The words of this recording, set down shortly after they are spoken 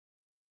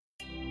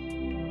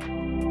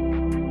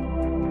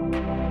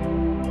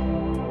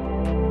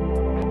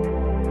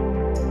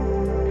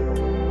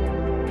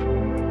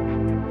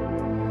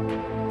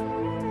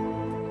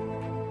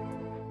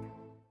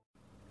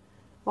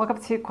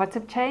Welcome to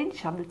Quantum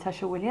Change. I'm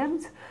Natasha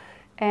Williams,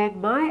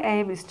 and my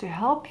aim is to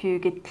help you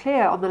get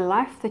clear on the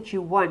life that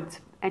you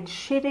want and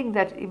shedding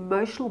that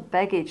emotional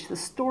baggage, the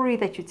story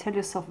that you tell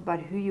yourself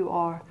about who you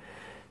are,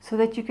 so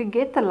that you can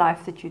get the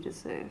life that you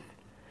deserve.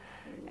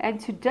 And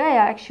today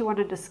I actually want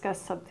to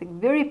discuss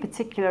something very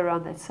particular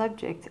around that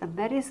subject, and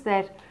that is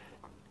that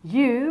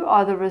you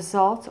are the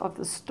result of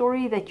the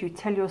story that you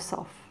tell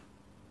yourself.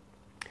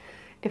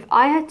 If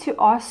I had to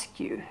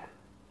ask you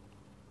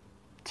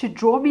to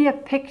draw me a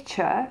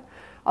picture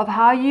of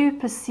how you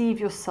perceive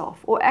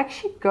yourself, or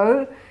actually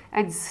go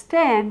and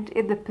stand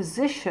in the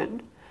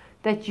position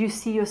that you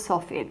see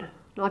yourself in. And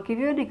I'll give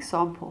you an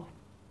example.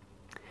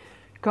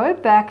 Go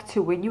back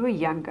to when you were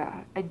younger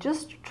and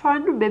just try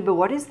and remember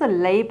what is the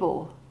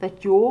label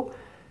that your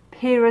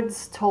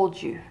parents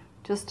told you.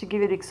 Just to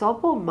give you an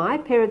example, my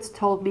parents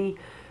told me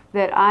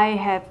that I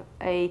have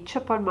a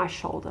chip on my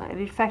shoulder, and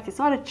in fact it's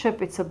not a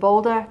chip, it's a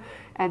boulder,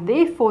 and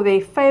therefore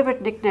their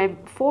favorite nickname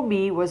for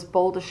me was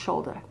Boulder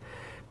Shoulder.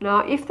 Now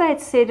if they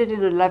had said it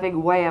in a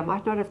loving way, I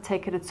might not have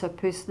taken it so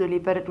personally,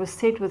 but it was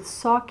said with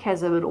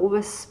sarcasm and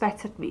almost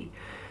spat at me,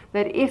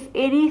 that if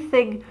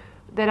anything,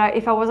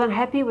 if I was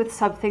unhappy with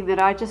something,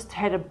 that I just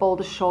had a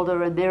boulder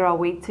shoulder and there I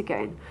went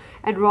again.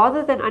 And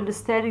rather than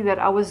understanding that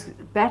I was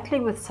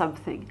battling with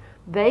something,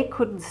 they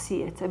couldn't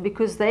see it, and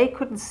because they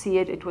couldn't see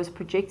it, it was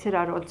projected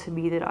out onto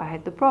me that I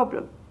had the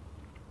problem.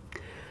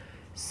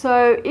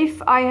 So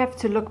if I have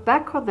to look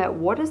back on that,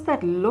 what does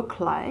that look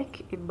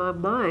like in my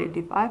mind?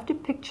 If I have to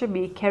picture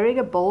me carrying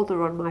a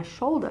boulder on my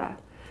shoulder,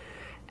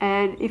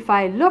 and if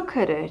I look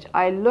at it,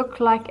 I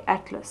look like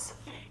Atlas.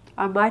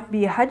 I might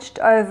be hunched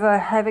over,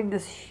 having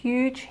this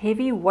huge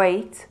heavy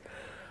weight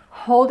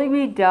holding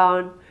me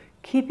down,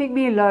 keeping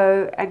me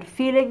low, and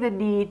feeling the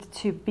need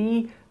to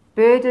be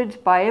burdened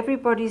by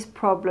everybody's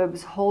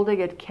problems, holding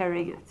it,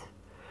 carrying it.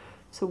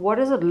 So what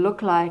does it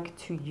look like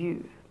to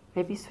you?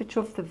 Maybe switch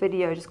off the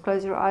video, just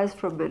close your eyes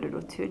for a minute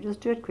or two and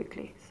just do it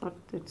quickly.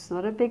 It's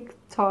not a big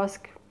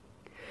task.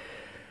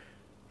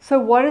 So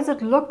what does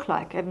it look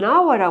like? And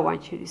now what I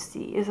want you to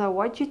see is I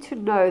want you to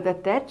know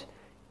that that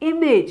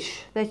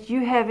image that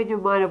you have in your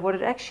mind of what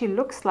it actually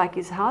looks like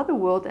is how the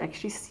world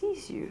actually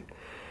sees you.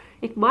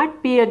 It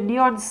might be a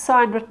neon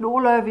sign written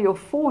all over your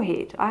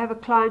forehead. I have a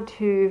client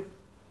who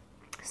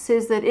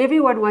says that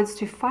everyone wants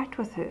to fight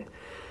with her.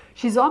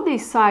 She's on their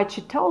side,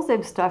 she tells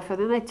them stuff, and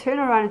then they turn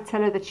around and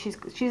tell her that she's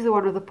the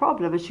one with the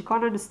problem, and she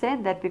can't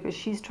understand that because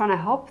she's trying to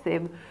help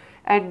them,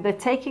 and they're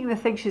taking the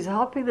thing she's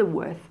helping them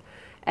with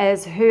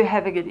as her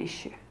having an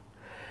issue.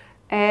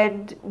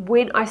 And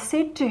when I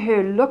said to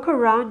her, look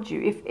around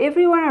you, if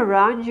everyone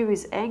around you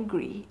is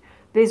angry,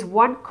 there's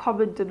one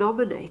common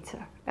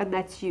denominator, and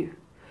that's you.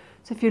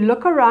 So if you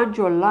look around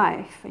your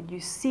life and you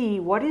see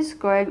what is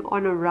going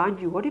on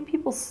around you, what do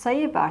people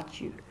say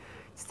about you?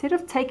 Instead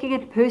of taking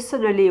it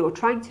personally or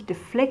trying to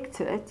deflect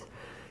it,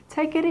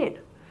 take it in.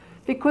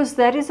 Because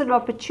that is an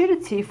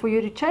opportunity for you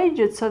to change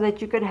it so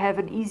that you can have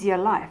an easier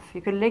life.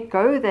 You can let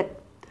go of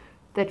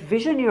that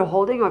vision you're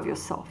holding of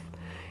yourself.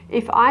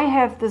 If I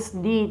have this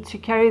need to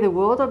carry the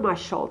world on my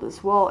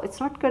shoulders, well, it's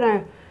not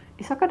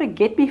gonna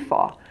get me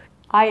far.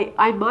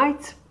 I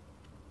might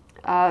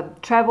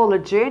travel a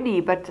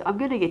journey, but I'm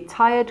going to get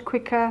tired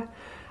quicker.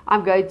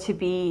 I'm going to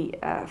be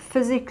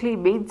physically,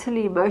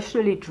 mentally,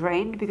 emotionally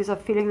drained because I'm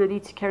feeling the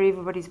need to carry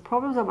everybody's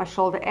problems on my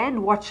shoulder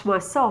and watch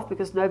myself,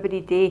 because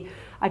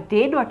I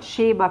dare not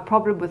share my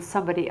problem with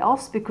somebody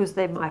else because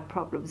they're my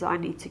problems. I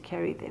need to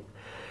carry them.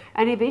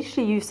 And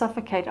eventually you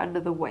suffocate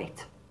under the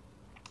weight.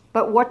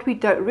 But what we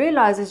don't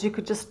realize is you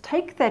could just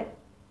take that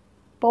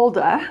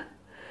boulder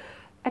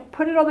and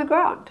put it on the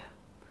ground.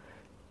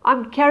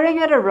 I'm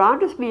carrying it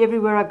around with me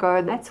everywhere I go,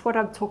 and that's what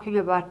I'm talking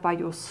about by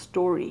your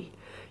story.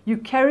 You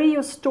carry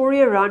your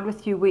story around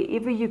with you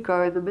wherever you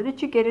go, and the minute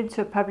you get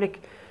into a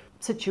public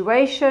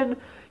situation,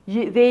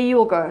 there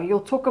you'll go. You'll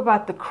talk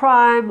about the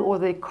crime or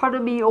the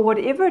economy or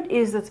whatever it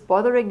is that's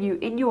bothering you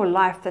in your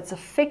life, that's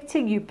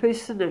affecting you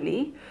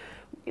personally.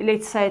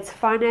 Let's say it's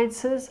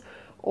finances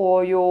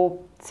or your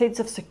sense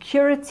of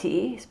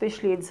security,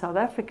 especially in South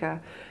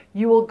Africa.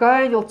 You will go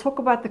and you'll talk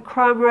about the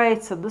crime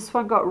rates, and this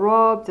one got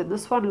robbed, and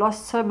this one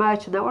lost so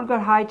much, and that one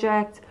got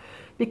hijacked,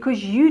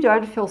 because you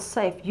don't feel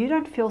safe, you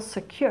don't feel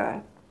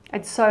secure.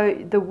 And so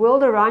the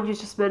world around you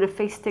is just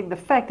manifesting the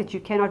fact that you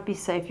cannot be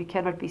safe, you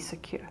cannot be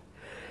secure.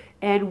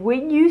 And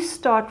when you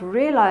start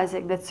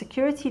realizing that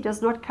security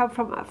does not come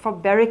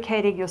from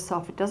barricading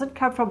yourself, it doesn't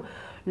come from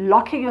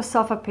locking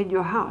yourself up in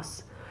your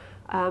house.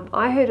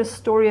 I heard a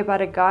story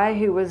about a guy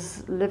who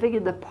was living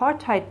in the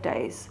apartheid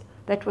days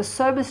that was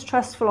so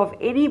mistrustful of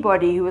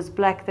anybody who was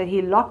black that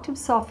he locked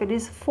himself in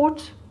his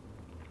fort,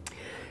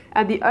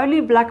 and the only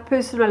black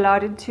person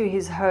allowed into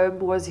his home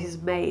was his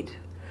maid,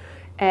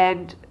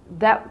 and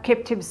that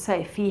kept him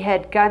safe. He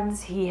had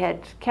guns, he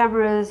had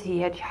cameras, he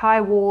had high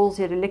walls,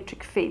 he had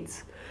electric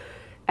fence.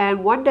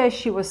 And one day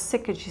she was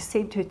sick and she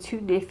sent her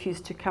 2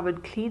 nephews to come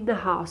and clean the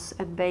house,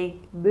 and they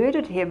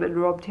murdered him and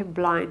robbed him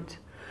blind.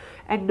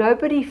 And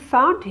nobody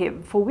found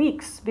him for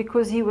weeks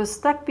because he was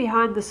stuck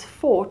behind this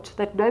fort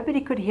that nobody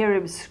could hear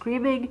him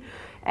screaming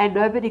and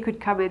nobody could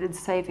come in and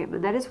save him.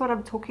 And that is what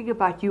I'm talking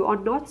about. You are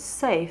not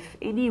safe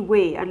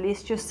anywhere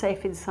unless you're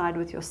safe inside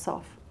with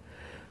yourself.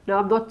 Now,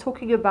 I'm not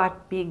talking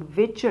about being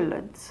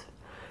vigilant.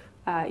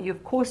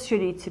 Of course you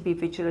need to be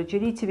vigilant. You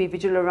need to be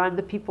vigilant around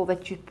the people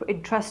that you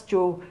entrust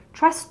your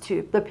trust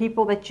to, the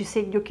people that you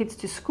send your kids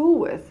to school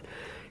with.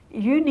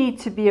 You need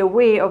to be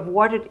aware of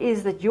what it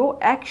is that your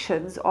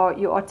actions are.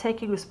 You are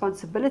taking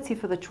responsibility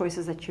for the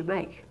choices that you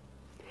make.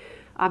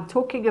 I'm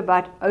talking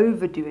about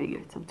overdoing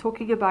it. I'm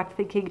talking about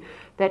thinking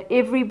that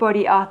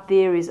everybody out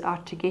there is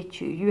out to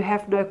get you. You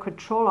have no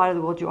control out of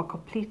the world. You are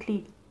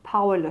completely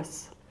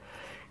powerless.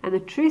 And the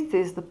truth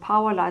is, the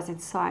power lies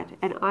inside.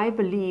 And I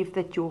believe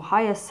that your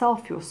higher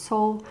self, your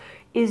soul,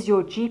 is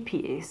your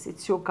GPS.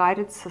 It's your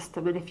guidance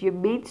system. And if you're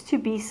meant to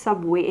be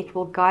somewhere, it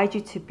will guide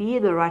you to be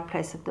in the right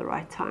place at the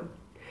right time.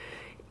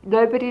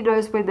 Nobody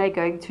knows when they're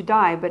going to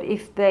die. But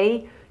if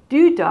they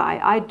do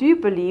die, I do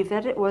believe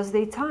that it was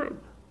their time.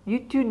 You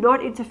do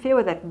not interfere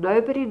with that.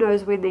 Nobody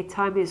knows when their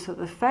time is. So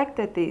the fact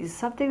that there is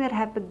something that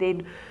happened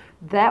then,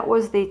 that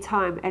was their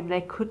time. And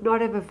they could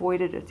not have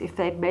avoided it. If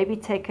they'd maybe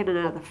taken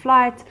another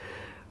flight,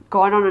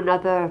 gone on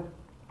another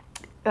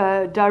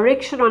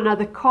direction, on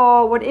another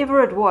car,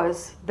 whatever it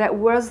was, that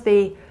was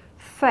their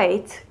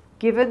fate,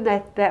 given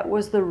that that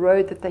was the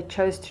road that they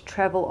chose to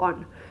travel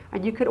on.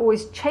 And you could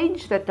always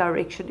change that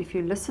direction if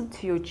you listen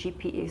to your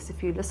GPS,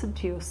 if you listen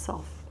to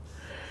yourself.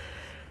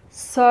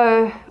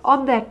 So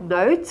on that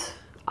note,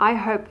 I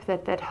hope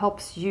that that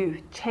helps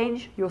you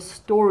change your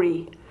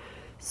story.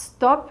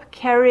 Stop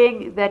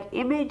carrying that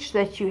image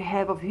that you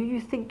have of who you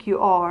think you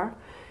are,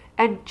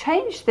 and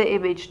change the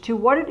image to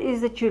what it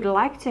is that you'd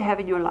like to have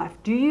in your life.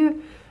 Do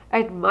you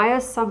admire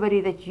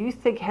somebody that you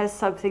think has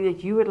something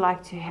that you would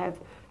like to have?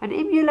 And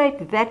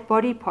emulate that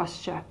body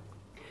posture.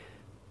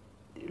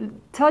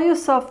 Tell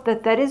yourself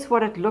that that is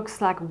what it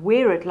looks like.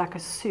 Wear it like a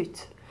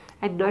suit.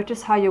 And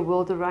notice how your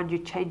world around you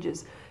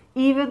changes.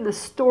 Even the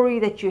story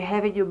that you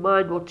have in your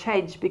mind will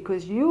change,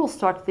 because you will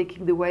start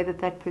thinking the way that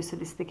that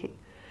person is thinking.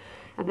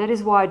 And that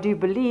is why I do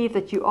believe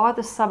that you are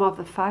the sum of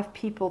the 5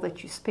 people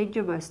that you spend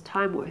your most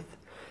time with.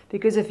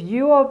 Because if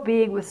you are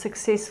being with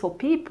successful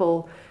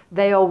people,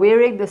 they are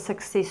wearing the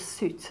success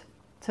suit.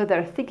 So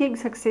they're thinking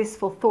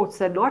successful thoughts.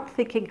 They're not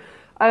thinking,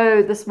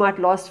 oh, this might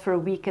last for a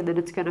week and then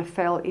it's going to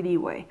fail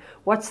anyway.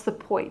 What's the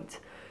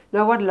point?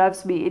 No one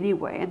loves me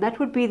anyway. And that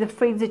would be the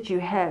friends that you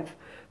have,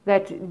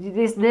 that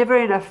there's never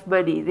enough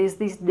money. There's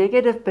these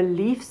negative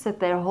beliefs that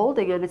they're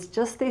holding, and it's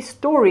just their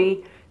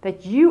story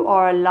that you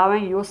are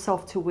allowing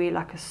yourself to wear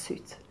like a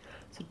suit.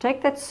 So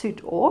take that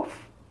suit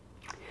off,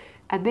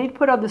 and then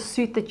put on the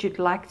suit that you'd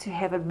like to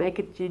have and make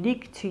it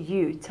unique to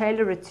you,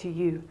 tailor it to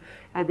you,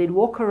 and then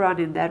walk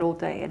around in that all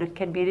day. And it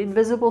can be an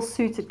invisible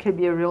suit, it can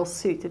be a real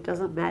suit, it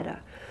doesn't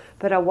matter.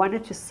 But I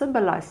wanted to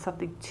symbolize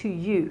something to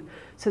you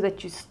so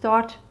that you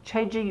start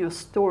changing your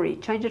story.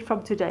 Change it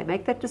from today.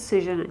 Make that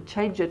decision and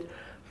change it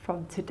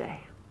from today.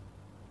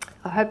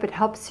 I hope it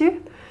helps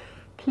you.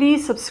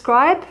 Please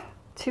subscribe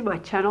to my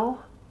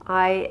channel.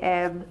 I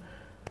am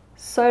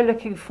so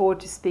looking forward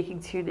to speaking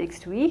to you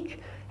next week.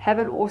 Have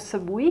an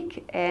awesome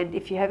week, and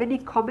if you have any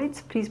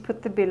comments, please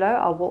put them below.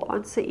 I will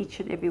answer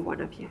each and every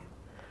one of you.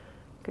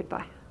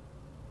 Goodbye.